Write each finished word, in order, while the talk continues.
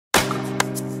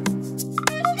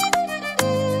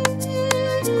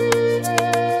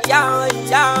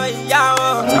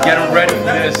getting ready for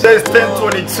this. There's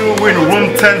 1022, we're in room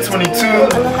 1022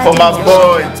 for my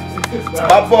boy.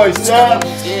 My boy, Serge.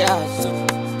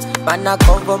 Man, I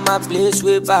come from my place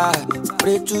way back.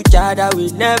 Pray to God that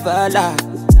we never lie.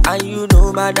 And you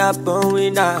know, man, I'm born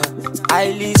winner.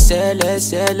 Highly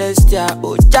celestial.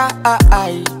 Oh,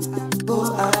 I.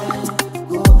 Oh,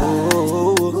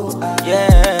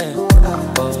 yeah.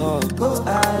 Oh,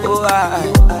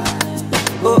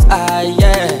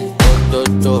 yeah.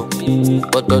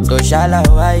 Ototo shala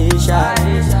waisha.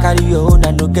 Carry your own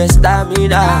and no get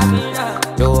stamina.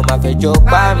 Yo ma fe jo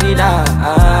pa mina.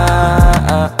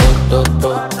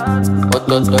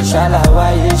 Ototo shala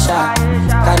waisha.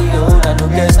 Carry your own and no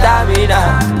get stamina.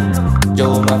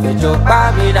 Yo ma fe jo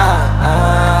pa mina.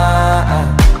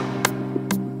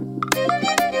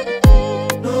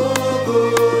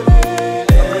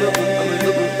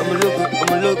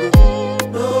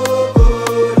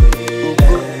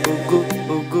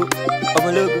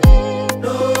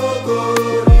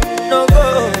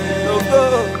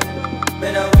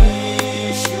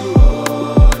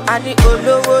 Ani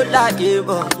olowo láyé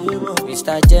mọ̀,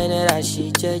 Mr. General ṣe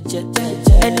jẹ́jẹ́.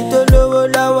 Ẹni tó lówó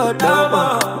lọ́wọ́ lọ́mọ.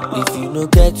 If you no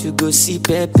get you go see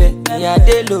pẹ́pẹ́. Ní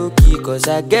adé lókì cause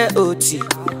I get OT.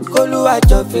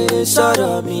 Kólúwàjọ fèrè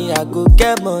sọ̀rọ̀ mi, I go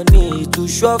get money to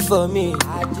show for me.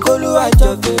 Kólúwàjọ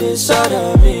fèrè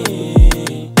sọ̀rọ̀ mi.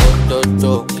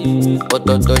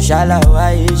 Ototo shala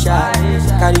waisha.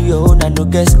 Carry your own and no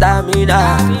get stamina.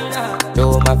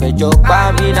 Yo ma fe jo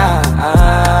pa mina.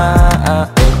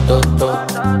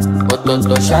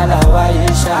 Ototo shala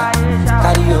waisha.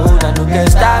 Carry your own and no get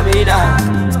stamina.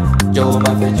 Yo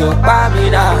ma fe jo pa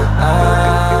mina.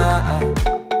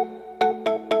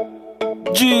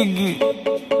 Jiggy,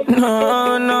 no.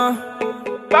 Oh no.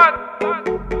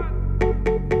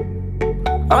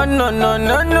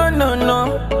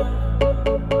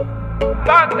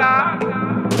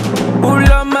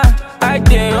 Ulama, I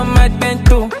dey on my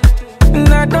bento.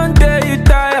 I don't tell you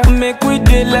tired. Make we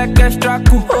dey like extra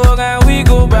cool. Oh, and we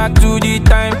go back to the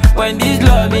time when this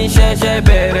love in share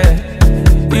better.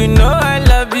 You know I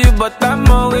love you, but I'm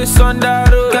always on the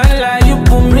road. Can't lie, you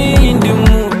put me in the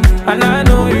mood, and I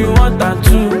know you want that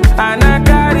too. And I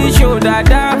carry shoulder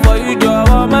down for you, just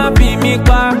want my be me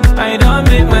car. I don't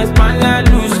make my spine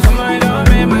loose.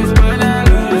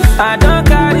 I don't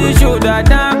carry shoulder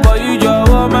down for you, just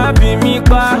want my be me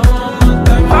car.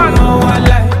 I know I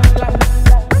like.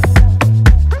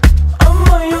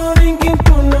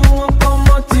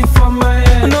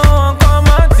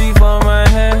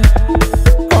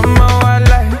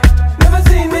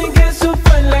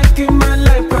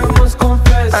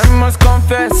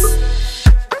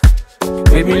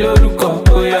 Baby lórúkọ,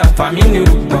 oh yeah, family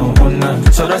rúkọ, ọ̀nà.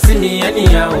 Sọ̀rọ̀ sí mi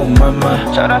anyhow, mama.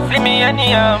 Sọ̀rọ̀ sí mi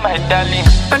anyhow, my darling.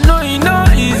 I know it's not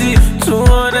easy to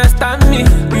understand me.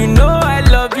 You know I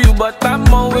love you, but I'm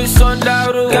always on the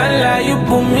road. Can't lie, you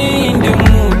put me in the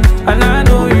mood, and I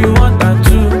know you want that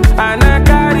too. And I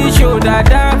carry shoulder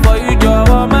down for you, just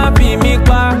want my be me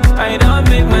car. I don't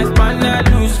make my spine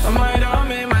loose. I don't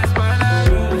make my spine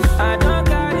loose. I don't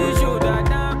carry shoulder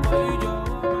down for you, just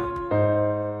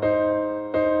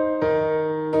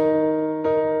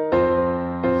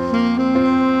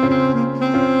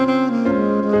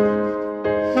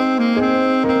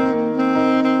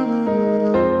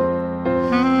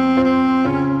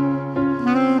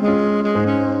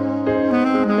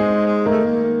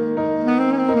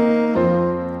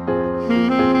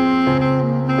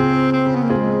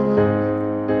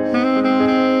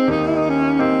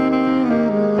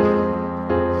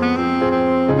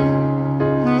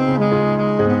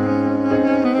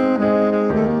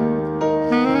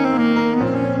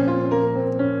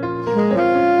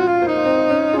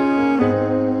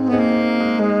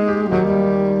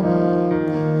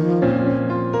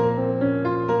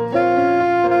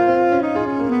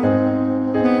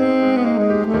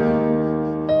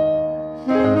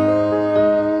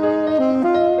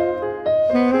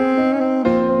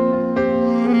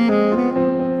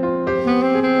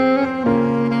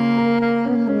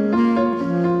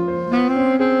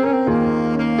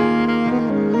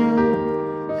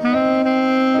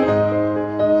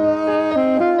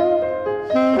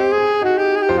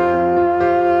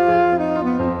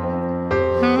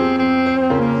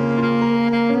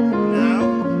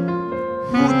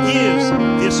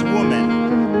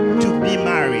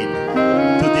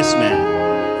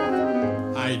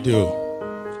do.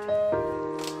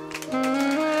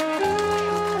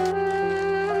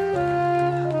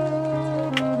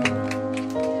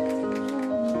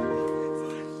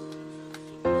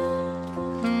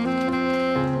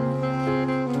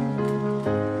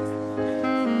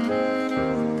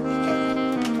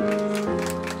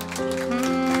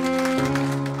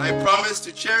 promise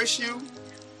to cherish you,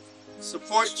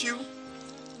 support you,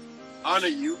 honor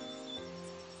you,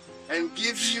 and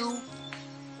give you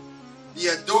the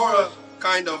Adaora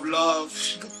kind of love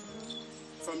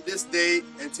from this day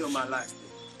until my last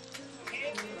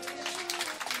day.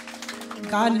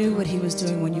 God knew what he was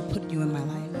doing when you put you in my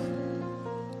life.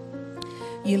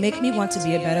 You make me want to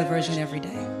be a better version every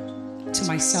day. To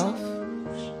myself,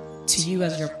 to you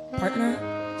as your partner,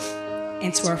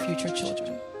 and to our future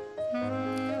children.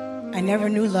 I never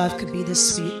knew love could be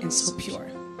this sweet and so pure.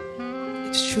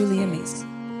 It's truly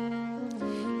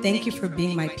amazing. Thank you for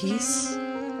being my peace.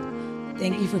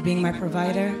 Thank you for being my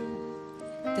provider.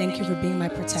 Thank you for being my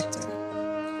protector.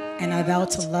 And I vow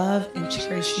to love and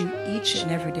cherish you each and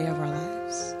every day of our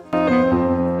lives.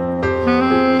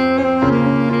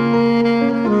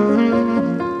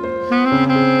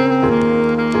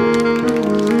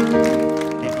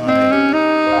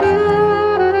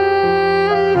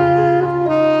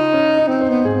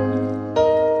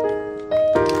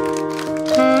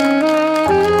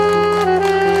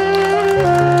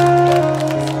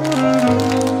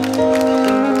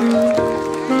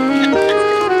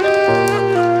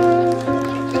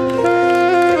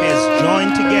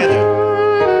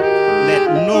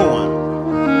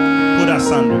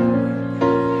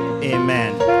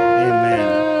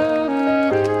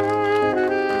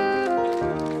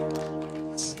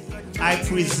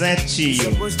 To you,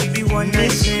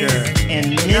 Mr. and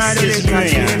Mrs.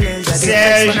 Miriam,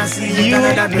 Serge, you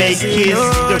may kiss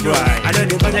the bride.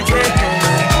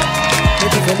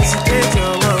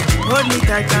 Hold me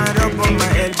tight and rub on my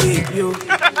head, baby,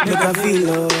 make I feel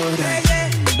alright.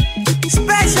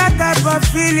 Special type of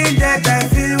feeling that I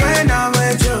feel when I'm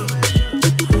with you.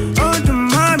 Oh, the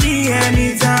mommy,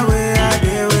 anytime where I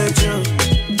be with you.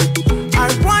 I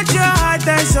want your heart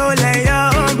and soul and your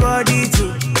own body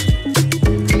too.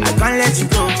 Can't let you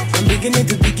go. I'm beginning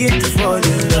to fall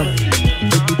in love.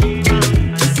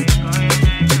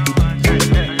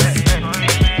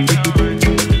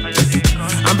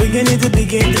 I'm beginning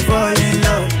to fall in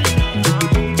love.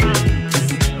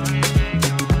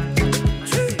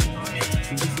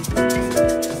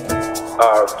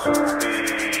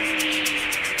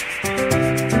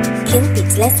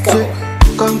 Cupid, let's go.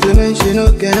 Compliment, she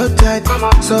no get no type.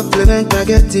 Supplement, I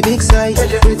get the big size.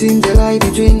 Everything the lie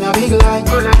between a big lie.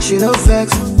 She no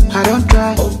vex, I don't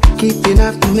try. Keep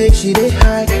enough to make she dey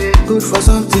high. Good for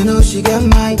something, no she get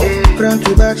mine. Front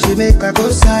to back, she make a go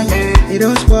sign. It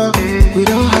don't spoil, we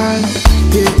don't hide.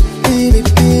 Yeah, baby,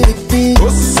 baby, baby.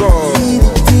 What's up?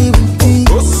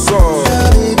 What's up?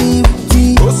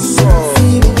 Baby, what's up?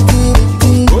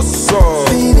 What's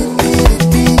up?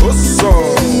 What's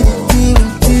up?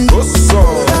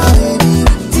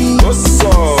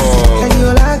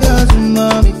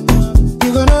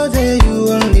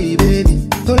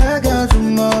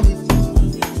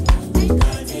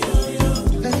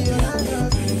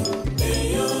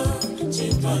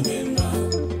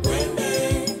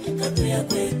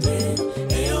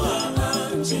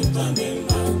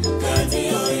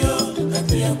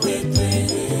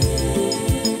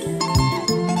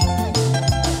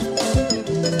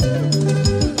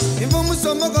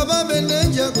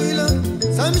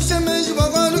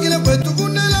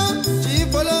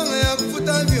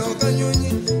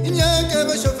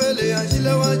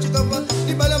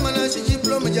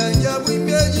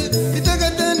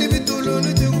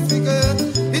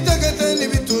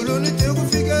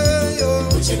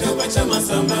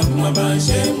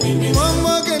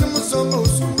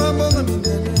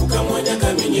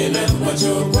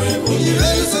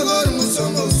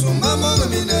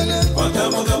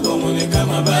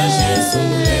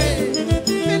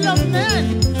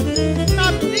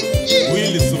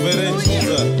 Oui, le souverain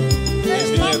Souza,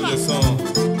 ingénieur de son.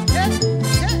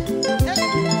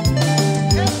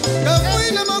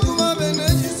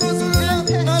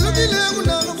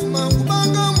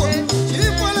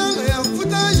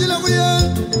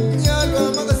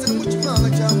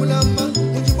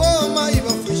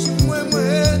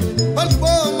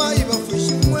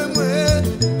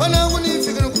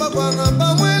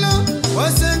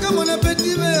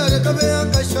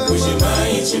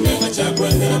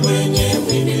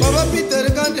 Baba Peter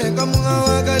kande kamunga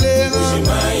wakalenga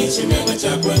Ushimai chimenga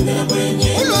cha kwendela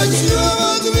kwenye Ulochiwa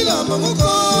watu bila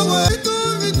mamukongwe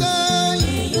Itumvitai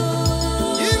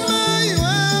Imai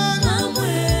wana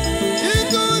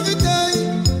Itumvitai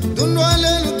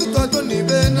Tunwale lututoto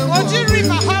nibena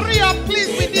Ojiriba, hurry up please,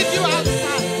 we need you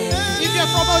outside. If you're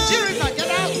from Ojiriba, get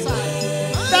outside.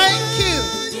 Thank you.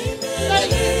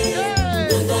 Thank you.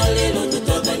 Tunwale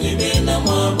lututoto nibena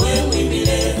mwabwe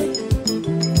mwibile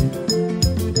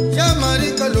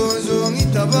Yamarika lozo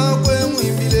ngitaba kwe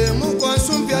mwimbile mukwa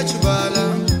sumpya chibala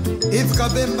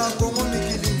Kabemba Kongo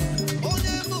Mikili.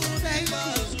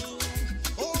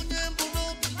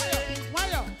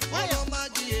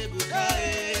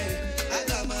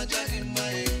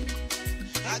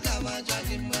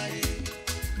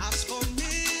 As for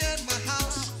me and my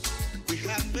house, we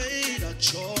have made a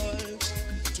choice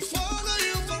to follow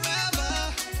you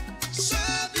forever,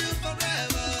 serve you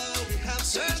forever. We have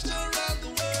searched around the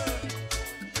world,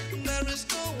 there is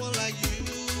no one like you.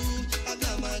 I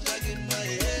got my jack in my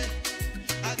head,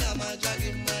 I got my jack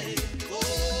in my head. Oh,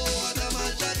 I got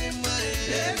my jack in my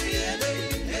head. Heavy, heavy,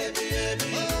 heavy, heavy,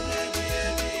 heavy,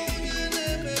 heavy,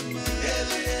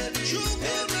 heavy, heavy,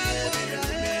 sugar.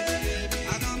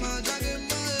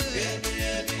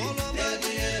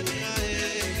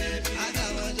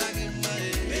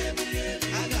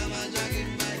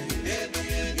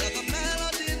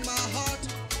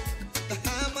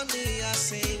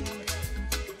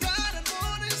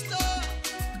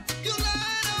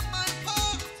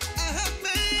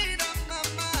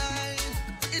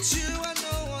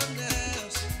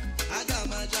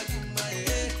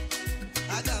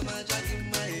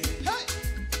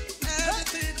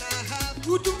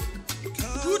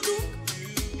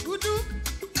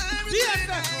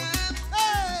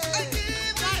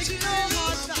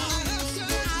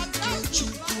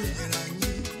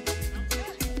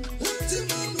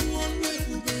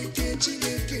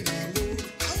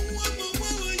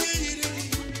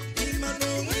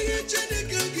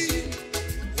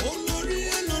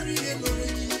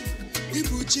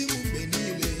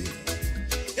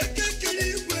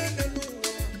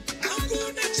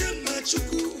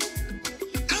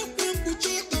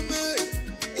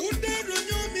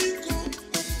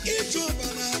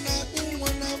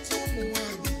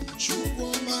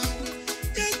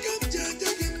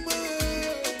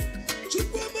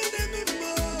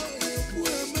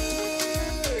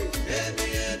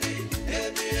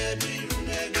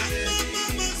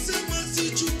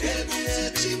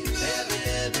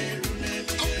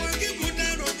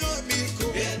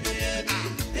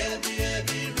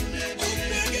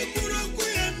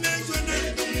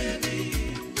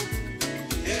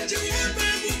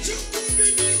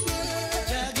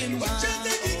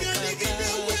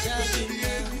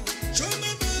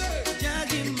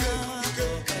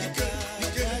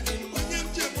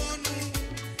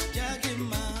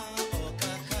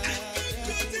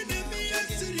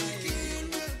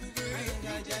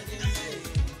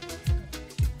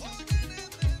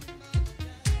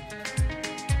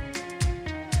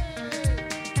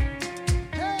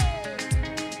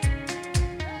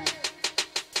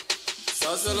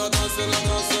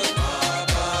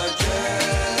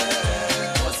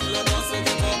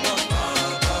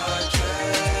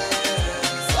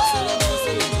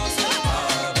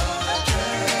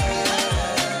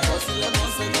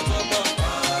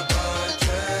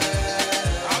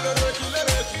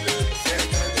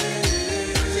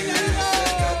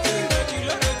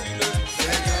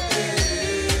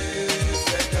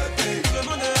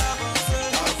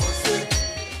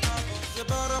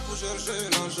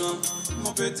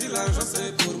 L'argent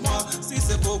c'est pour moi, si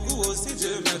c'est beaucoup aussi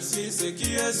Dieu merci, c'est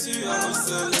qui est sûr à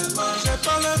seulement. J'ai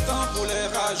pas le temps pour les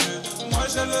rageux, moi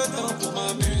j'ai le temps pour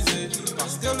m'amuser,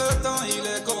 parce que le temps il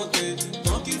est compté,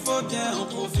 donc il faut bien en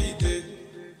profiter.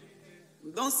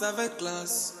 Danse avec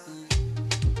classe,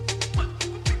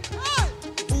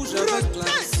 bouge avec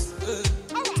classe,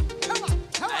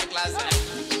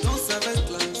 danse avec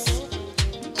classe,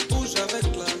 bouge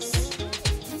avec classe,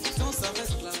 danse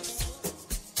avec classe.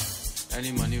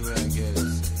 Any money where I get it,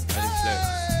 I dey flex,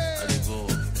 I dey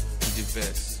ball, I dey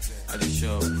vest, I dey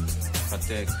shop, I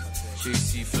tech, she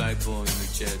see fly ball in the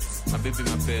jet. My baby,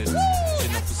 my pet, she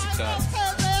no pussycat.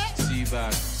 See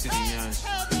back, see the yansh,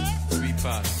 3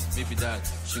 parts, maybe that.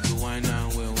 She go wine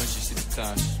and well when she see the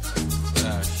cash.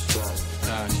 Cash, cash,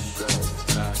 cash,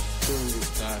 cash,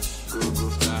 cash,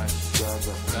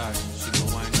 cash. She go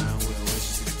wine and well when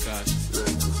she see the cash.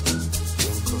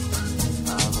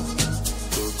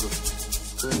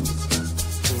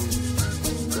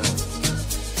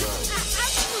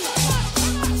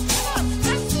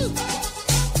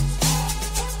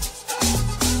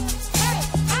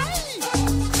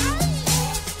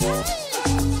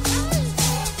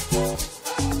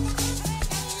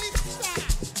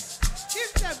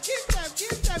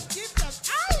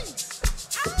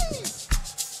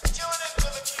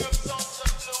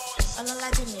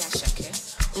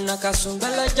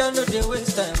 Nakasumbala jano de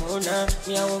waste time, oh nah.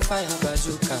 Me I want fire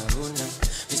bazooka, oh nah.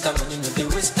 Mr. Money no de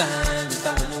waste time,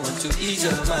 Mr. Money want to ease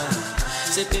your mind.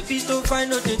 Say baby don't find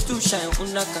no de too shine,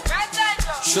 unaka.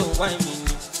 Show why me,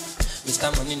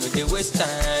 Mr. Money no de waste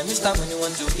time, Mr. Money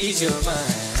want to ease your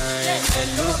mind.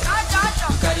 Hello.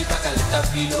 You carry back a little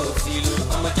filo.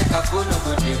 I'ma take a phone, no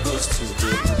go dey ghost to go.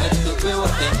 Ready to pay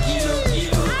what 10 kilo.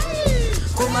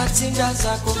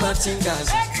 Kumatingaza.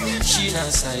 She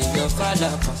dansa in your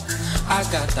falapa.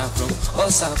 Agata from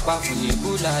Osapa funi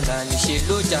bulala. Nishe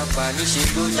lo japa.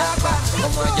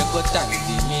 Omo aje kota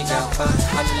ibi mi gapa.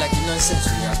 I don't like nonsense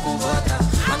we are kubota.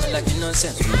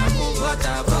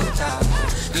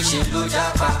 Nishe lo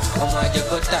japa. Omo aje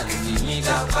kota ibi mi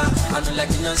gapa. I don't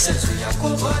like nonsense we are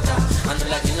kubota.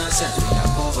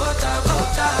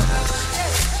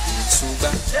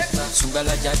 Sunga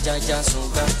la ja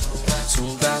sunga.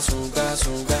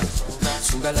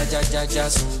 Sunga la ja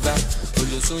sunga.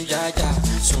 Ulu sunga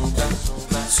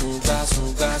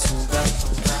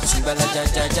sunga la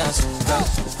ja sunga.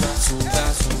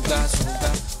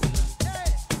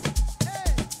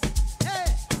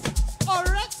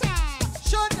 Oretta,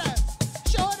 show them,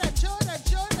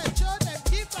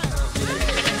 keep them.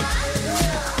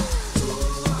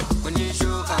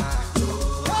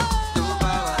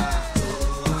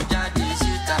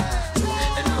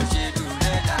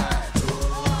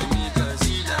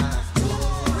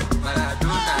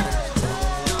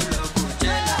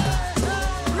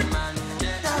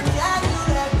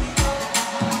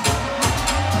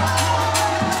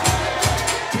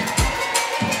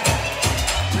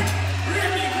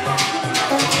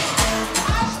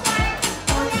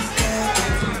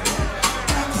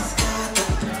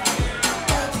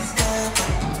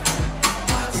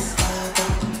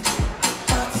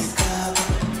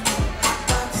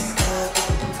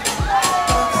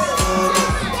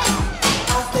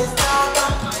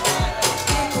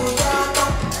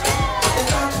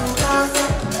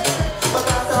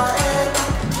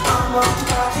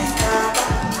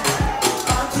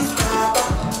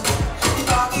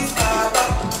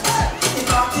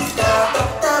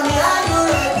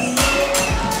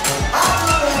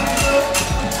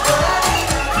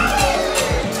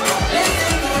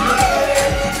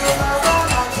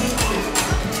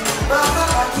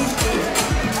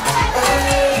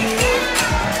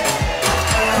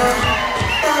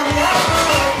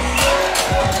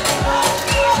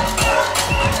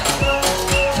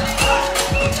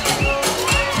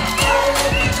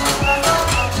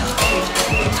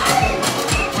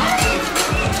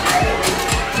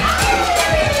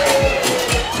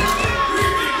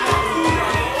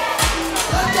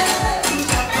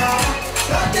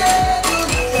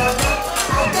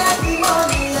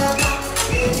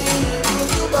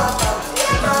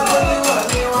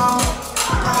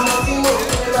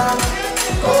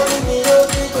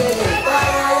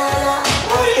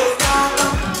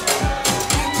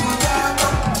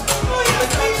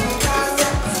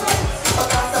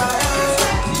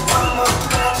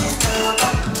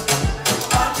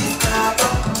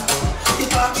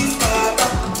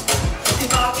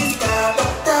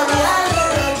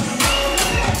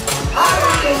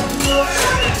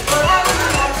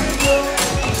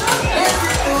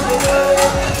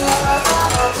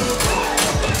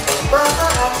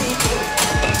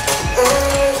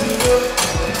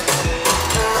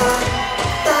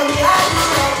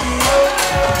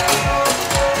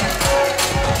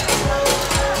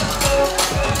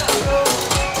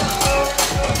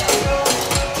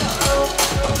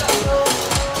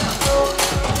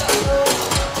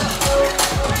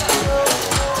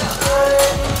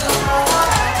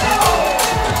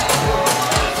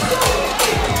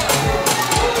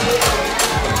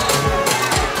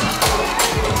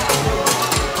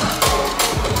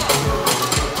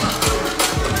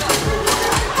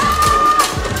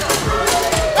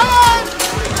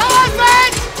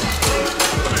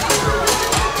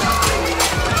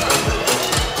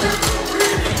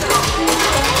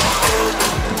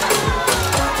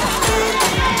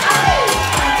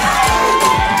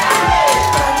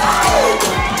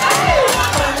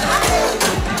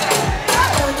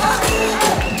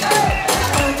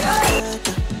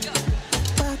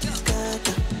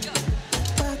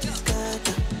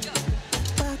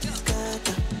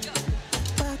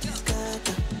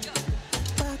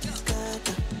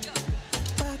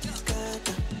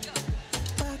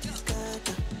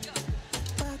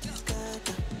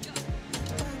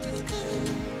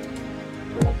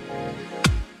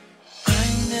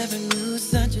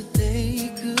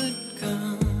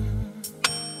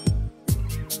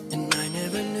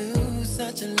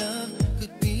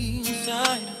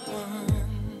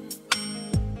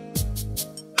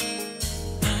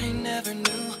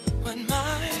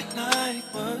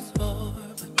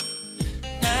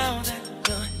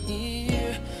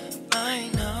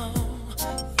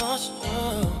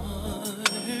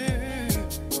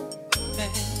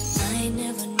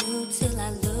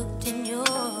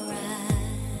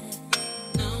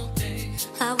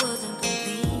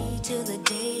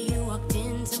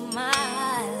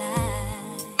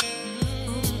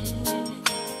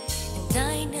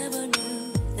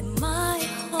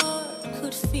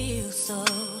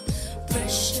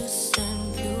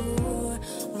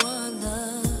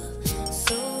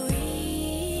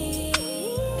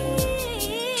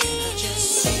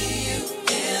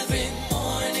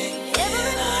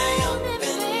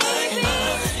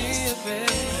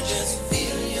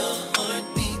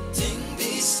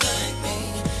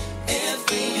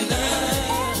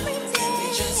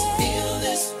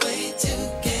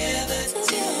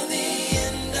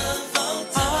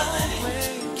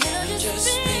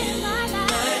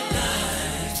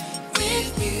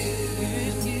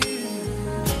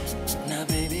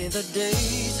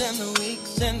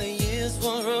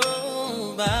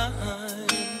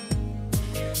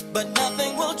 but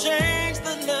nothing will change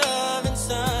the love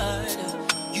inside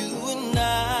you and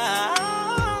I.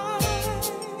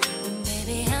 And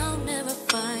baby, I'll never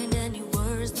find any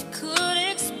words that could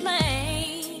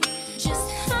explain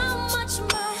just how much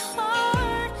my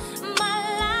heart, my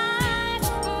life,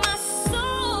 my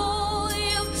soul,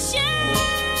 you've changed.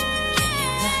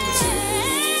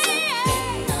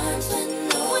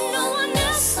 When no one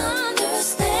else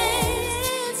understands,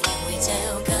 can we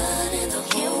tell God and the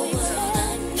whole world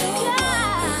I know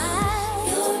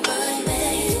you're my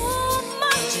man?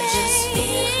 Just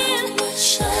feel how much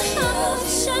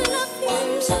I love you.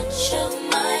 One touch of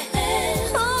my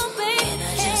hand, and I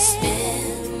just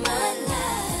spend my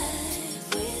life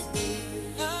with you.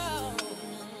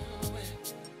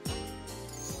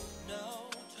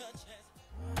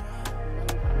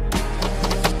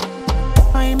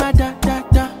 I'm a da.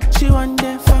 She want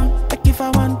the fun. Like if I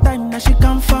want time, now she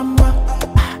come from what?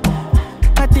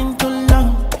 I think too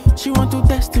long. She want to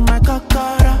test in my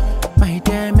cockara. My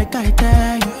dear, make I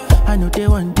tell you. I know they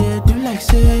want to do like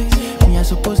say. Me, I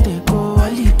supposed to go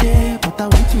holiday, but I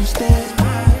want to stay.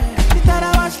 She thought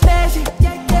I was lazy.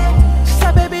 She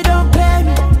said, baby, don't play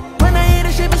me. When I hear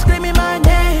her, she be screaming my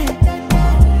name.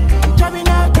 Driving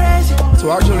her crazy.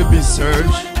 To actually be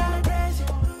Serge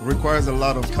requires a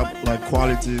lot of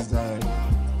qualities that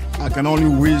I can only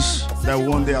wish that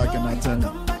one day I can attain.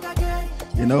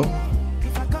 You know?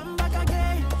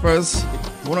 First,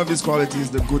 one of his qualities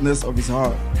is the goodness of his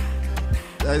heart.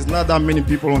 There is not that many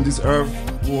people on this earth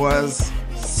who has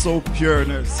so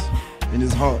pureness in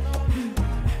his heart.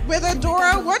 With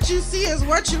Adaora, what you see is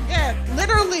what you get.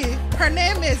 Literally, her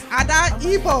name is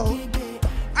Adaora.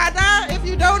 Ada, if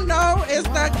you don't know, is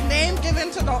the name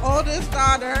given to the oldest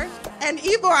daughter. And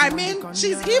Igbo, I mean,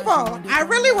 she's Igbo. I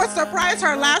really was surprised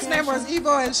her last name was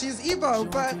Igbo and she's Igbo.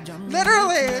 But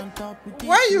literally,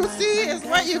 what you see is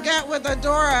what you get with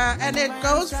Adaora. And it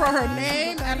goes for her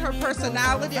name and her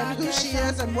personality and who she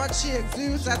is and what she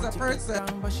exudes as a person.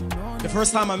 The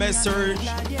first time I met Serge,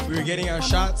 we were getting our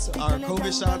shots, our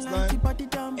COVID shots done.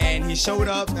 And he showed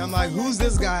up and I'm like, who's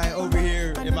this guy over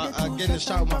here getting a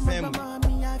shot with my family?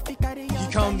 He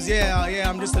comes, yeah,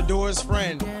 I'm just Adaora's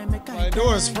friend.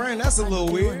 Adaora's friend, that's a little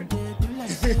weird.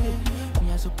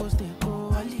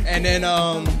 And then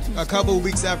a couple of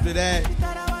weeks after that,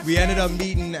 we ended up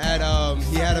meeting at,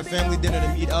 he had a family dinner to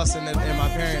meet us and my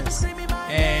parents.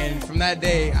 And from that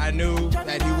day, I knew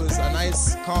that he was a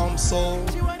nice, calm soul,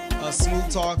 a smooth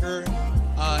talker.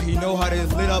 He know how to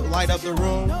light up the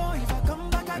room.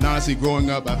 And honestly, growing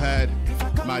up, I've had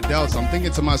my doubts. I'm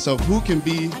thinking to myself, who can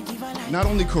be not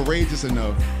only courageous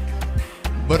enough,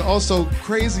 but also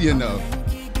crazy enough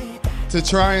to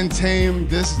try and tame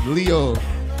this Leo,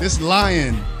 this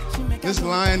lion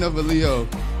of a Leo.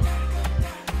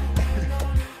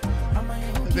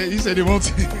 He said he won't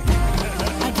take.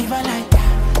 I give her like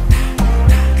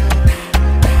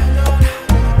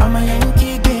I'm a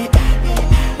Yankee gay.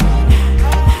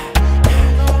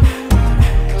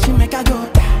 She make her go.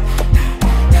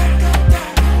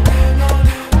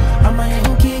 I'm a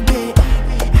Yankee gay.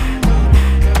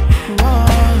 Whoa.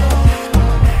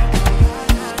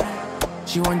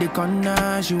 She want the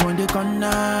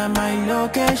corner, my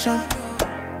location.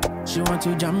 She want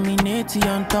to jam me natty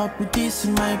on top with this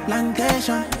in my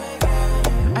plantation.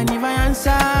 And if I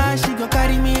answer, she go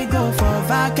carry me go for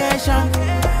vacation.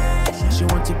 She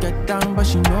want to get down, but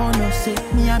she know no say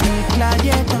me I be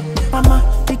gladiator. Mama,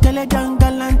 the girl down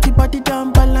galant, body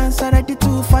down balance, ready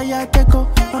to fire teko.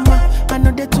 Mama, I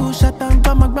know the two shot and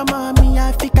bama, me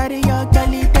I fi carry your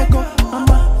galley teko.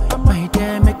 Mama, my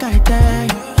dear, make I tell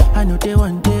you, I know they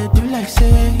want to do like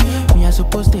say me I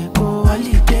supposed to go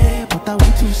holiday, but I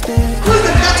want to stay. Who's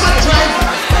the better driver?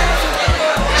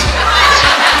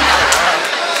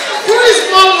 Who is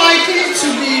more likely to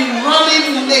be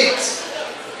running late?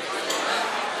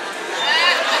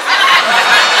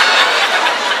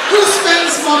 Who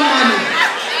spends more money?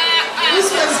 Who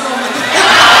spends more money?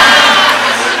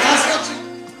 That's what you...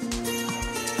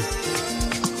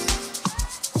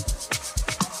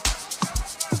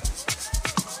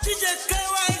 DJ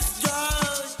KY's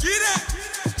George. Get it.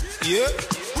 Yeah.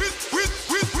 With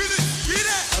it. Get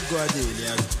it. I go out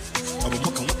there, I'm a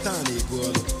mock on what time they go.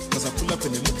 Because I pull up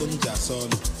in the mountain jazz on.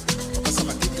 Because I'm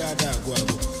a kick out there, go.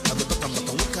 I go to come back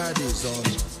and look at this on.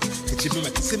 It's even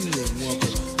like a similar walk.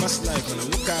 Past life when I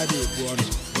look at it, go on.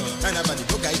 And I'm a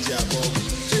book I jab on.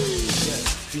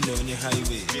 You know, on the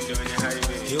highway.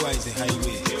 Here is the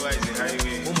highway.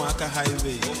 Umaka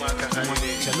highway.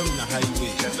 Shalom na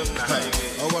highway.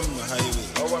 Oh, I'm the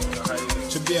highway.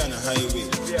 To be on the highway.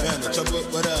 Man, the trouble,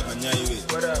 whatever, highway.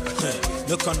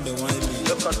 Look on the wine.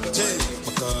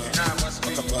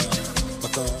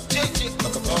 Baka.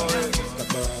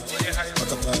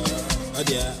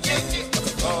 Here.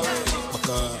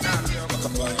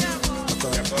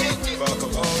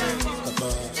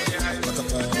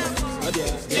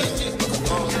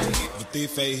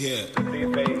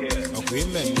 Okay,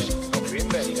 men.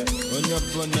 On your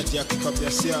phone, not your copy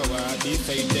of Siawa, the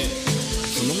fade.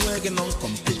 No wagon on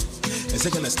complete. A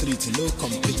second street, no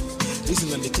complete.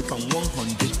 Listen on the tip on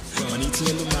 100. Man, it's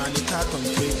yellow man, it's hard on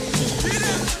trade.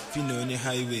 Fino on the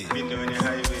highway.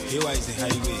 Here is the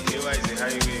highway.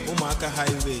 Omaka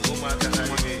highway.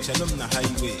 Shalom na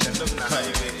highway.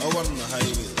 Oh, I'm the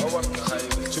highway.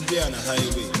 To be on the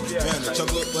highway. Man, the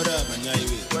chocolate, whatever,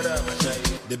 highway.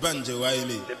 The banjo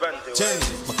wiley. Chain,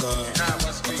 baka,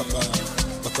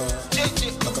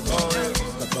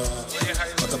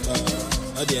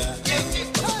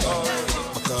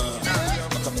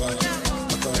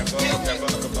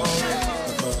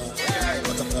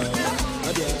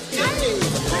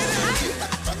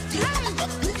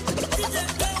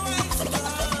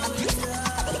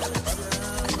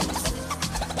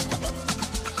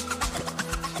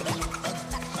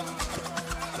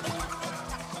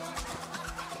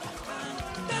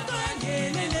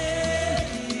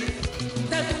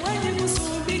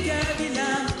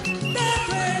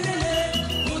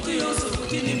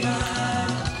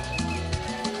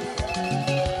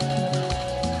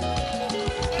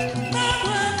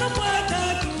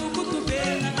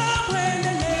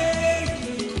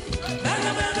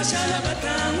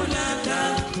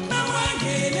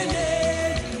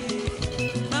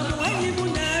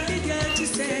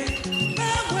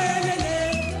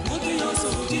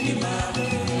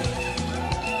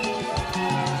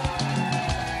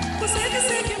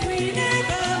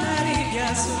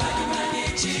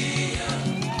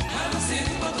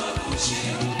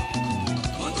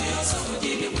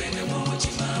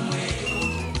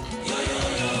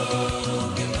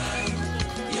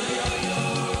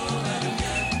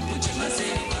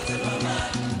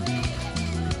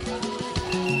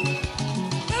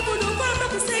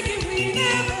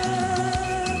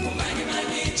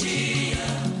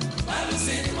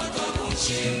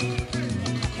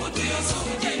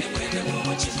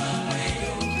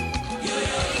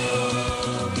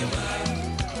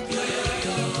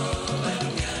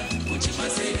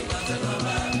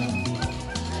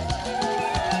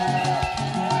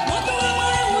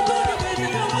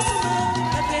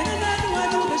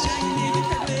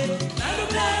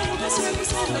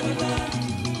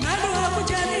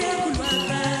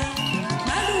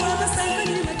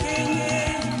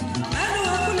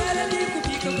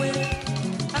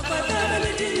 Akwata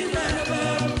bale tini bana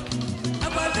baba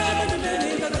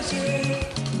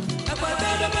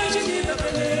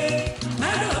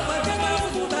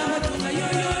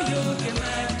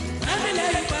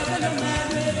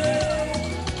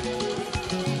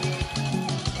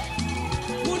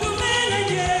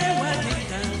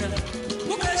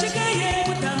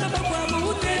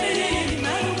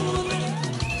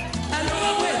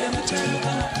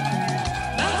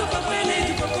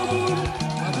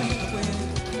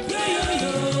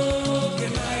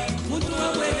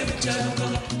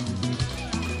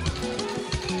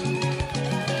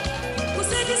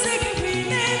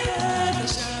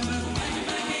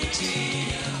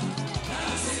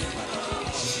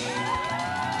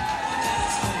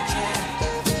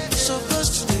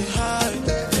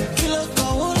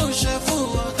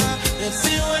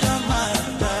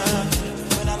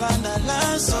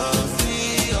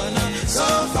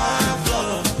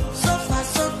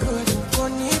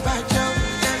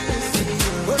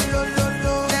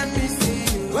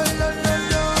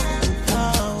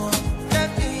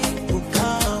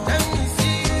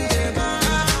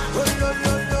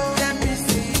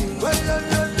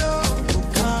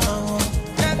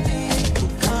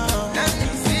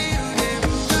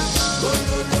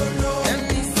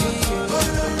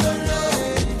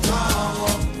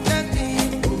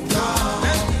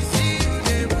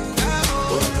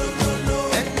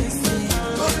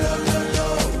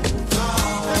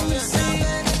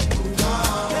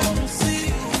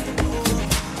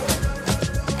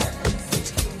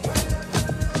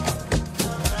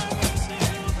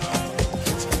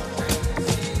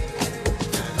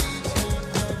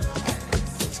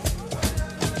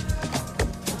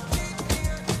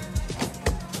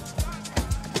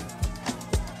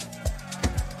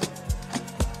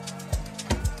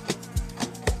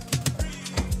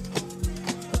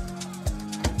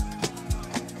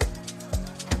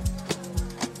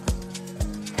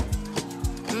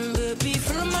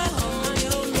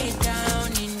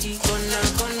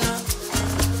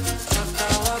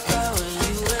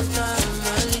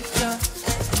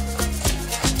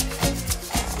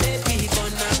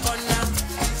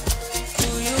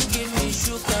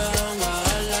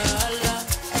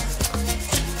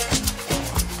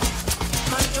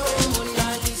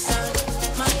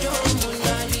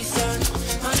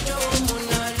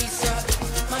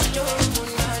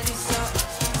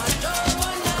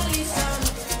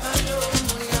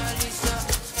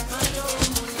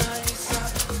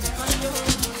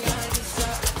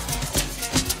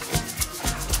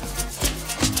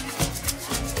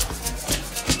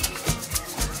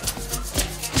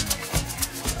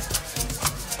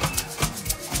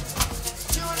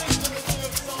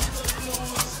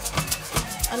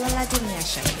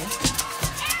Shannon.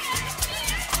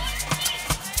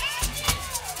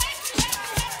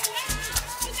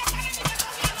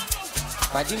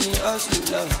 Pàdé mi hustle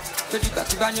lọ, lójú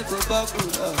kàtúbá ní kò bọ́ọ̀kù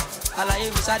lọ. Àlàyé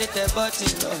mi sáré tẹ bọ́tì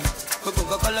lọ. Gbogbo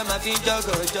nǹkan kọ́ ló máa fi ń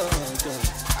jọ́gọ̀jọ̀.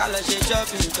 Ká lọ ṣe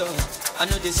shopping lọ. I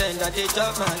know they send that they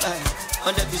chop my life.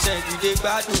 100% you dey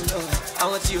gbádùn lọ.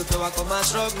 Àwọn tí o fẹ́ wa kọ́ máa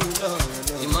struggle lọ.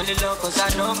 Ìmọ̀lẹ́ lọ kọ́ sá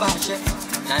nọ́mbà ṣẹ́.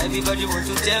 Now everybody want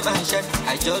to tell my shit.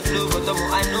 I just blow but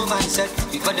I know myself.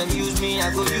 Before them use me,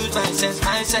 I go use my sense.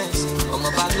 My sense. I'm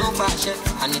about no passion.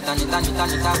 I need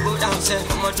go downstairs.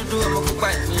 I'm a to do, I'm a cook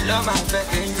by me. Love my pet.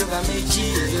 You got me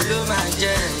cheese. You love my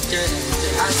jet.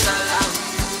 Assalam.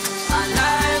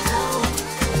 Alaikum.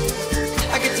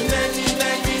 I get many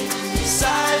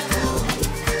disciples.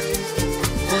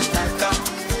 Mostaka.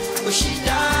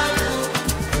 Ushidaru.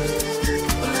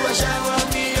 Oluwa shower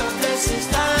me your blessings.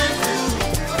 Thank you.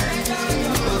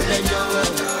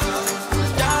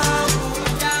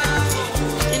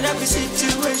 In every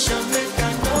situation, make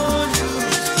I know you.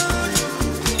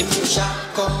 If you shall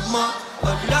come up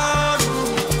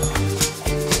alone,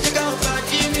 take out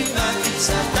body me my peace.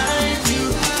 I thank you.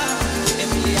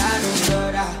 Emiliano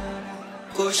Dora,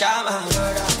 go shama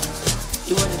Dora.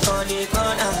 You want to turn it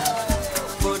corner,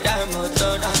 go down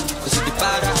Motona. Go see the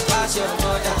para pass your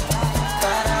mother.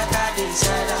 Para got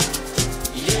inside.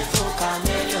 You for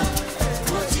chameleon.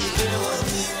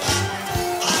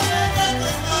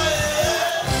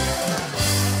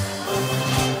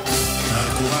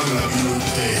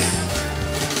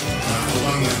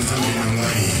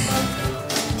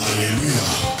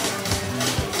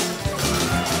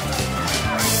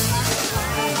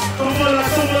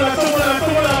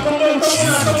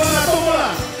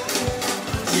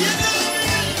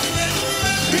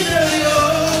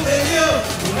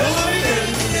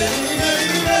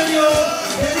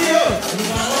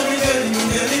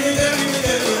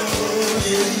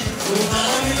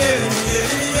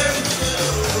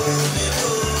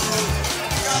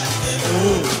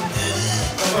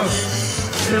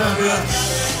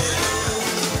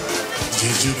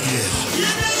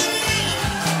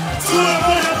 Sulla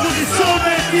buona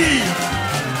posizione di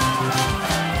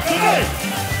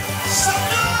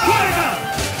guarda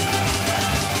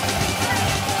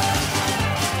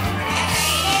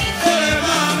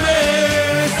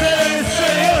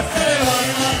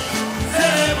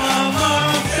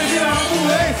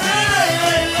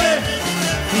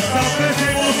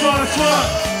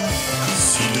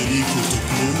Si Denis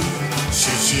Kotoko,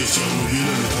 cherchez Tchernobyl,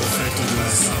 le prophète de la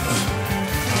Saba.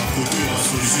 À côté de la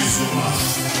solution Zoma.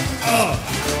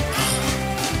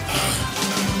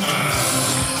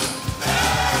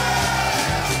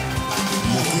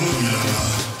 Mokolo Bilala,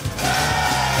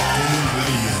 Komo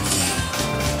Ngai Yaki.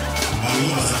 Bango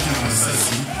bazaki na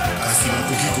masasi, kasi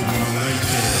bakoki koboma ngai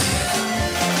te.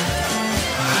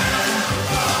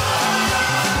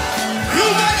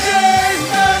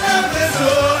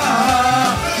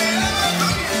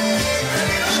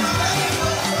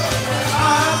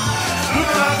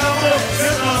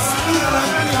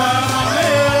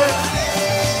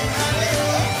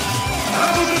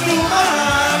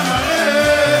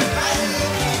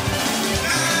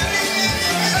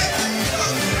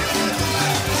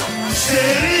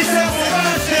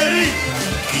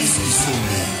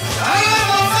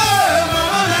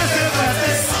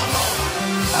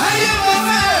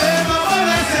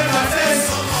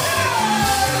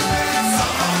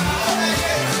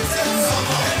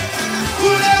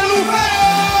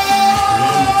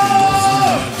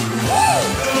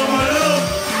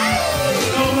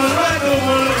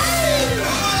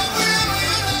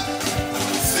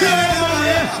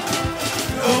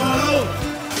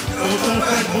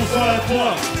 Bonsoir à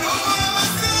toi.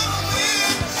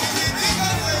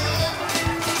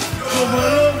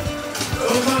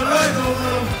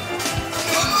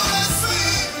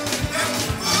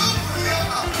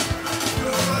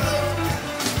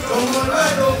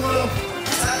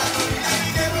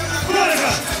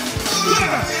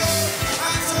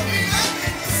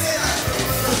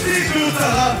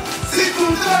 Si tout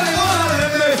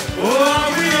oh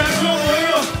oui,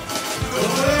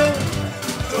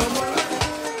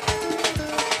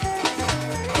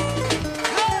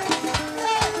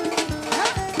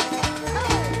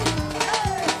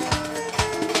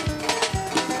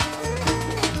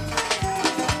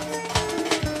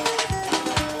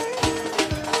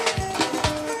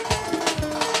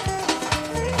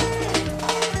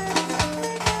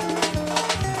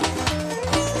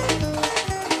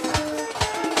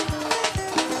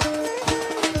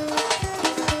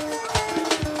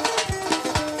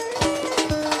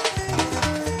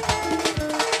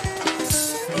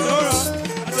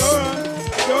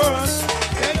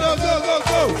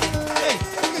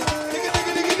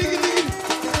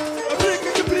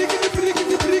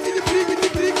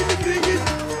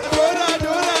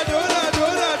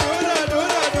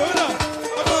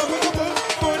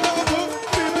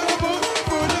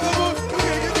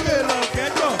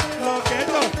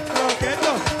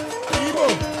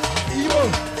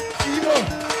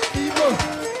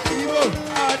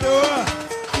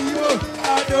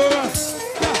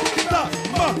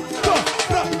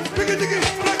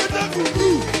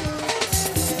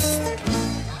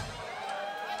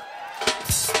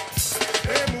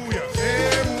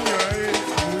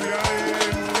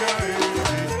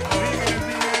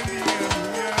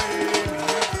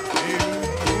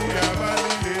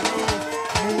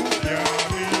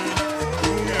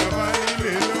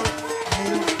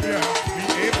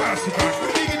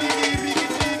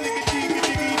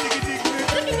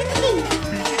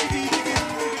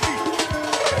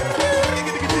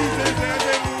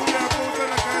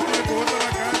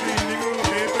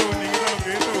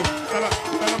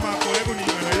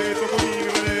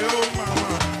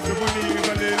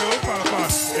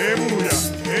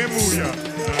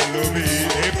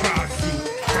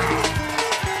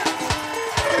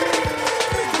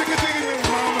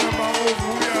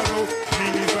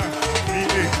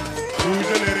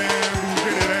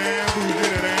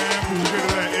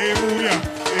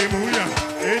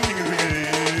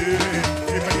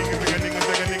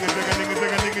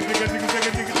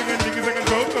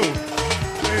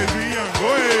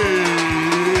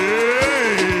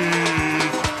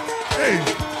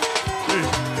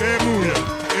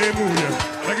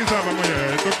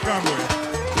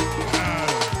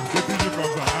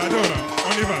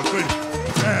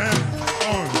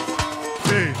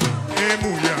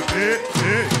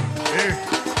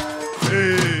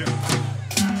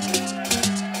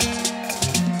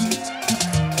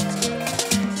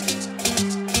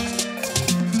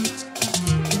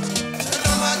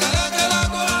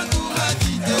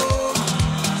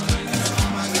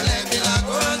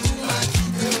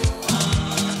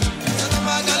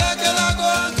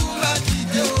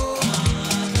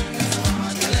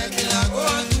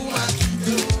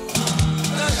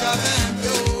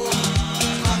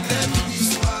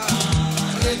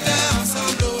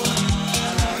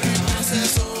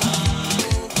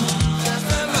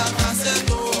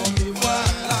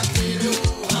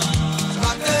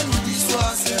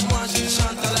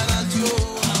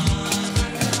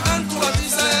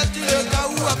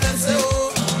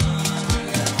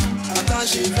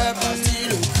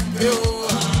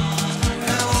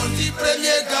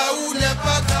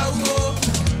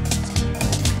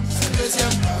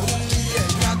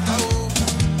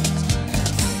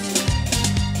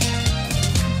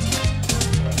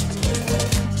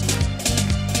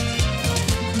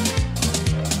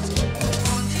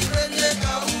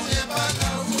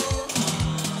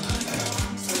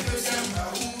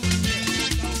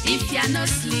 If you no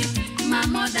sleep, my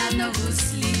mother no go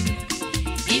sleep.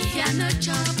 If you no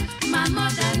chop, my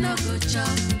mother no go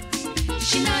chop.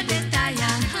 She no dey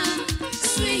tire, huh?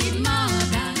 Sweet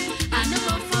mother, I no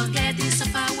go forget the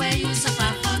suffer where you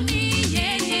suffer for me,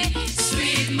 yeah, yeah.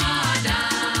 Sweet mother,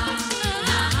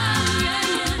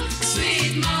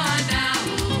 sweet mother,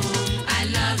 oh, I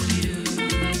love you.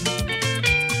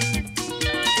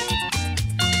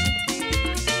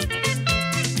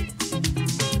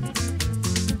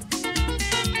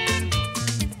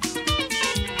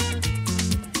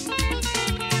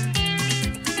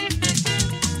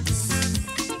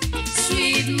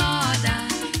 Sweet mother,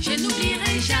 je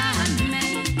n'oublierai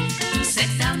jamais tout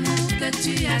cet amour que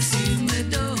tu as su me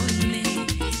donner.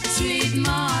 Sweet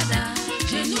mother,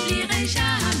 je n'oublierai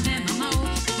jamais, maman, oh,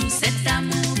 tout cet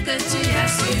amour que tu as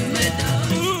su me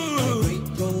donner.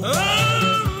 Oh,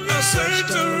 I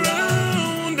searched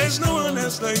around, there's no one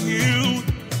else like you.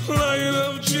 Lion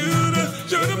of Judah,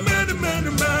 you're the man, the man,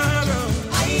 the man.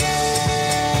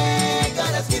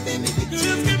 God has given me victory. He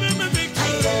has given me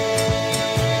victory.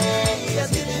 He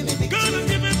has given me victory. God has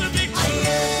given me victory.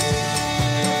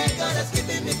 God has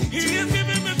given me victory. He has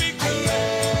given me victory.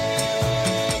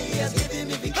 He has given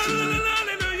me victory.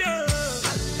 Hallelujah.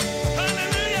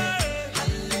 Hallelujah.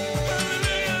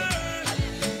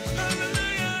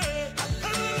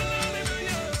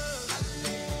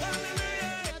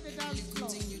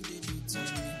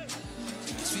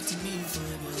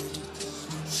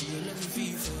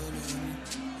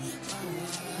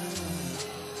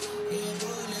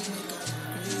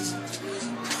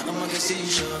 I'm a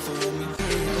decision for me.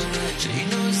 So you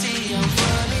know, see, I'm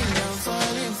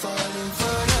falling for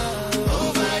love.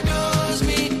 Overdose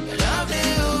me, your love they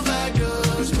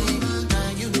overdose me. Now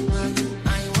you,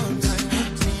 I want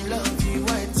me love you, I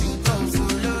think of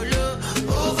low,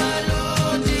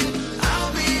 overloading. I'll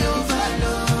be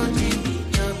overloading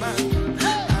your bank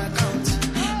account.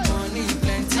 Money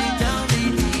plenty down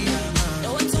in the amount. No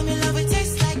one told me love would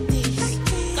taste like this.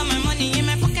 Got my money in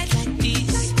my pocket like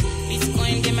this.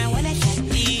 Bitcoin in my wallet like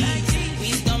this.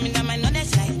 Wisdom in my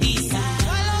knowledge like this.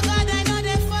 Follow God, I know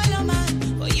they follow man.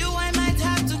 For you, I might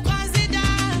have to consider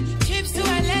trips to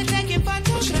LA, taking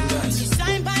photographs. You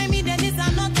sign by me, then it's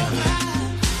another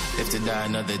cry. Live to die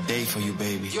another day for you,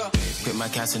 baby. Quit my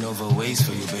Casanova ways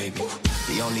for you, baby.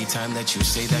 The only time that you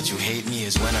say that you hate me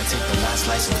is when I take the last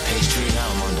slice of pastry. Now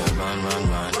I'm on the run.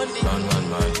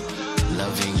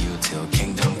 Loving you till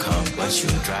kingdom come, but you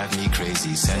drive me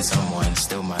crazy. Send someone,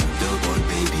 still my billboard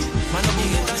baby. Man, I'm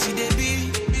here to see the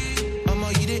beat. I'm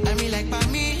all you did, I mean like by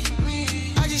me.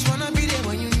 I just wanna be there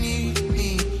when you need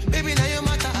me. Baby, now your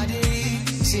matter, I did.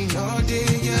 Sing all day,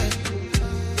 yeah.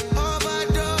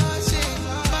 Overdose,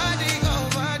 body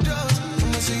overdose.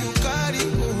 I'ma say you got it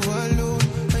overload.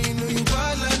 And you know you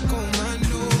bad like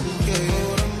commando. Yeah,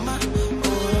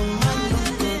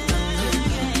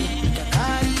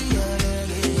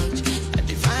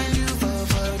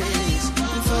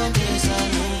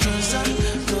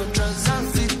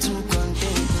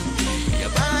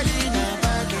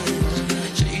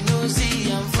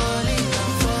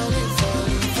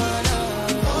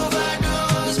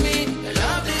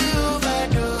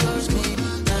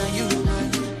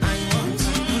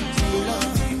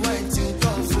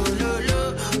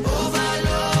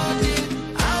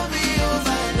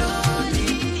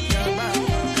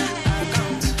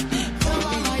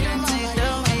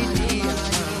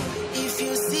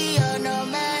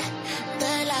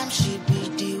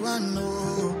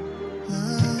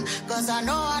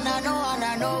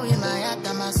 I know in my heart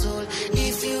and my soul.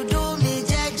 If you do me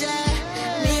jeje,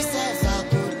 me self I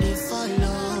could be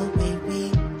follow, baby.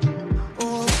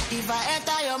 Oh, if I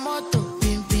enter your motor,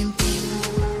 pim pim pim,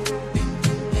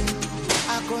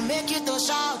 I could make you to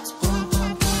shout, pum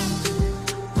pum pum,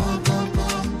 pum pum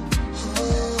pum. Oh,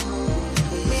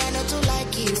 me I know to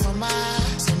like you for my,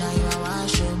 so now you I want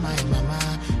to show my mama,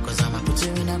 'cause I'ma put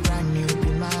you in a brand new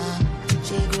bima.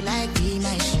 She go like be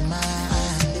my shima.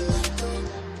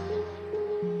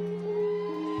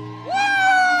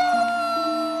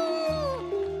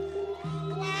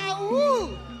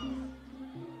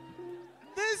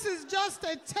 Just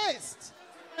a taste,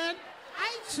 and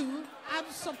I too am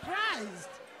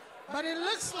surprised, but it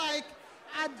looks like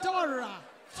Adaora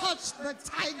touched the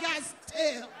tiger's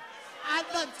tail, and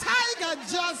the tiger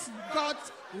just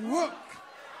got woke.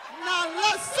 Now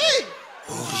let's see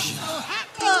what will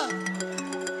happen.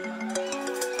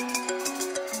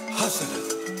 Hustle.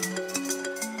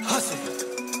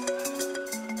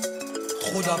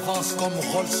 Trop d'avance comme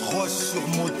Rolls-Royce sur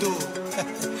moto.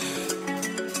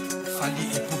 Ali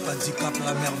et Poupa Dicap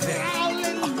la merveille.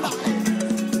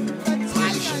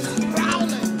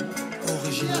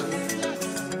 Original.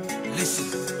 Laissez,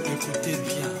 écoutez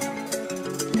bien.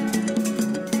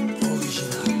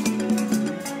 Original.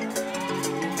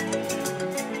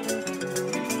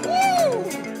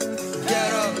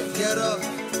 Get up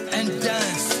and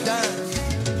dance.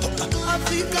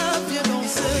 Africa, viens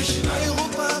danser.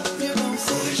 Europa, viens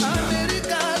danser.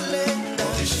 America,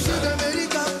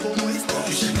 Sud-America, pour moi,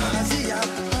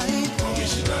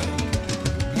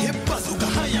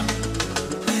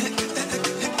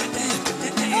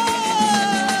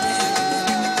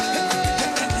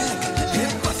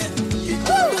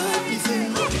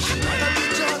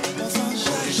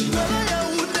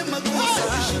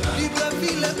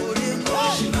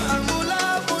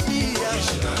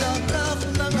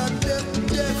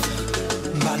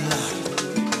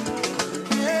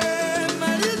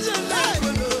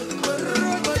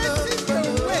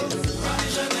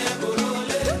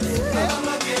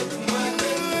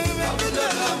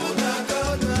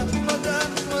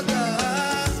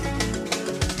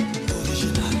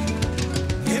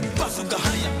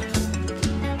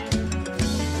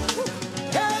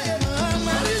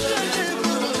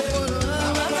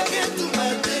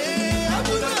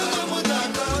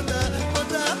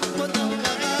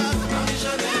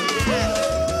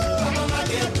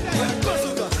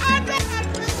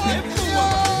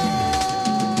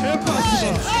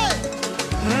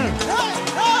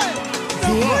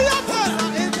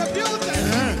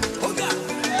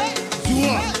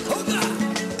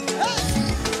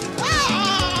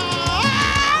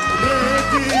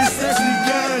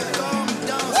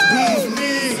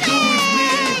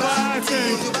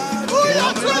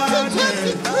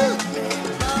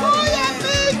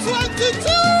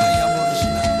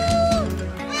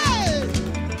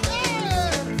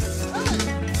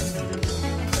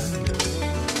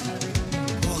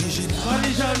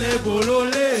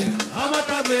 Bolole,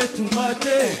 amatabe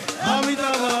tumate,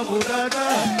 amitaga budada.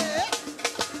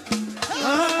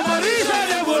 Marisa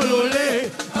de bolole,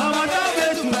 amatabe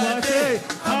tumate,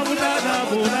 amitaga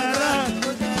budada.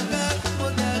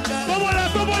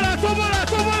 Tobola.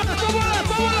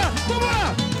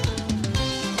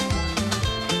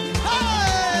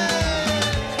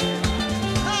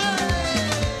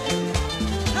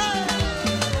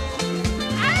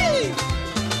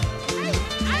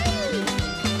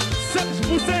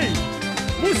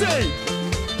 Hey!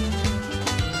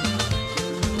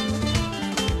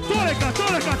 Toleka,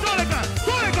 toleka, toleka,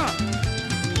 toleka!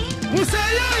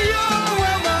 Museyo yo,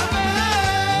 mama!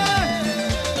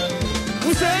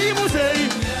 Musei, musei!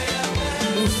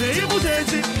 Musei,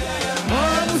 musei!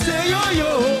 Ah, museyo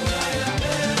yo!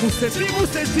 Musesi,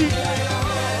 musesi!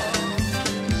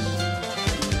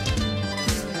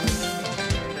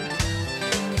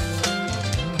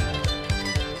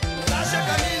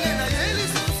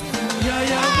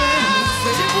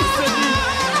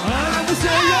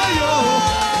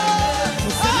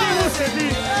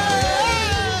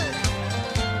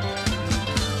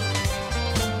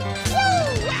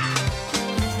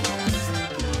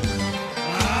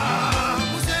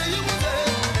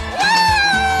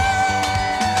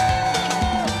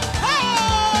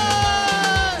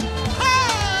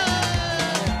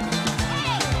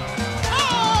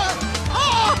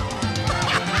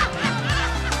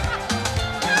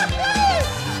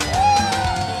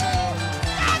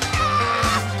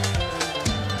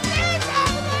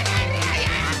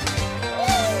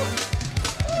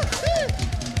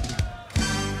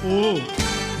 Oh,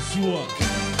 joie,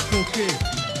 coquet.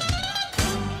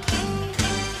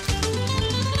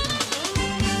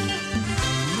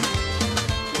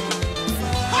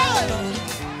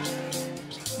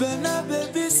 Bena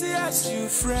baby, see as you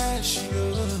fresh,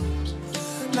 yo.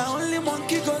 Now only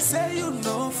monkey go say you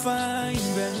no fine,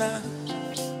 Bena.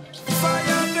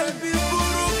 Fire baby,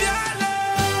 buru biale.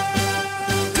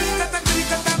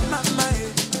 Krikata, mama, eh.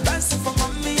 Dance for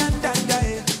mommy and dada,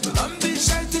 eh. Don't be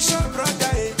shy to show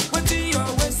brother, eh. What in your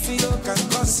waist, you can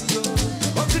cause you.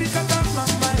 Oh, krikata,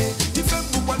 mama, eh. If I'm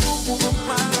buwalubu,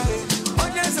 mama, eh.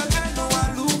 Onyeza teno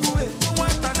walubu, eh.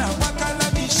 Watana, wakala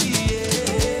bishi, eh.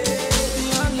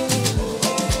 Biale,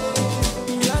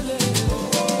 biale,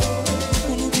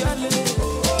 unu biale.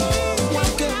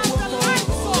 Wake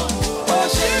oh,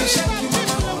 shake you,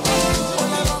 mama.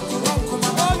 Ola rock,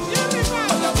 mama.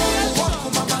 Ola walk,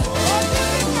 mama. Wake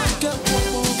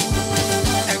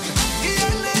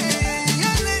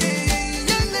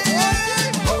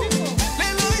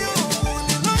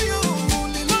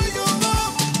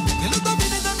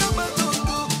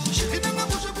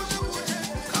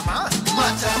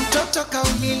mtoto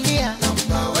kaulilia,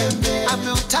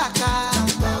 ameutaka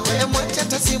mwacha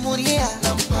tasimulia,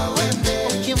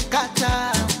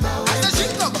 ukimkata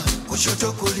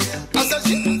kushoto kulia,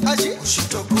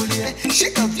 kushoto kulia,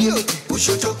 shika vyote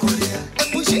kushoto kulia,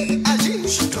 epushi aji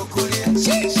kushoto kulia,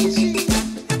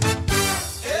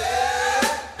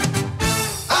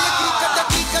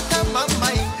 kikata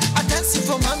mama, I dance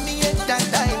for mommy and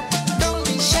daddy. Don't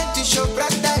be shy to show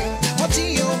brother. What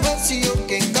you want, you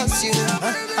can cause you.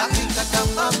 I think that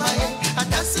mama, I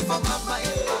dance for mama.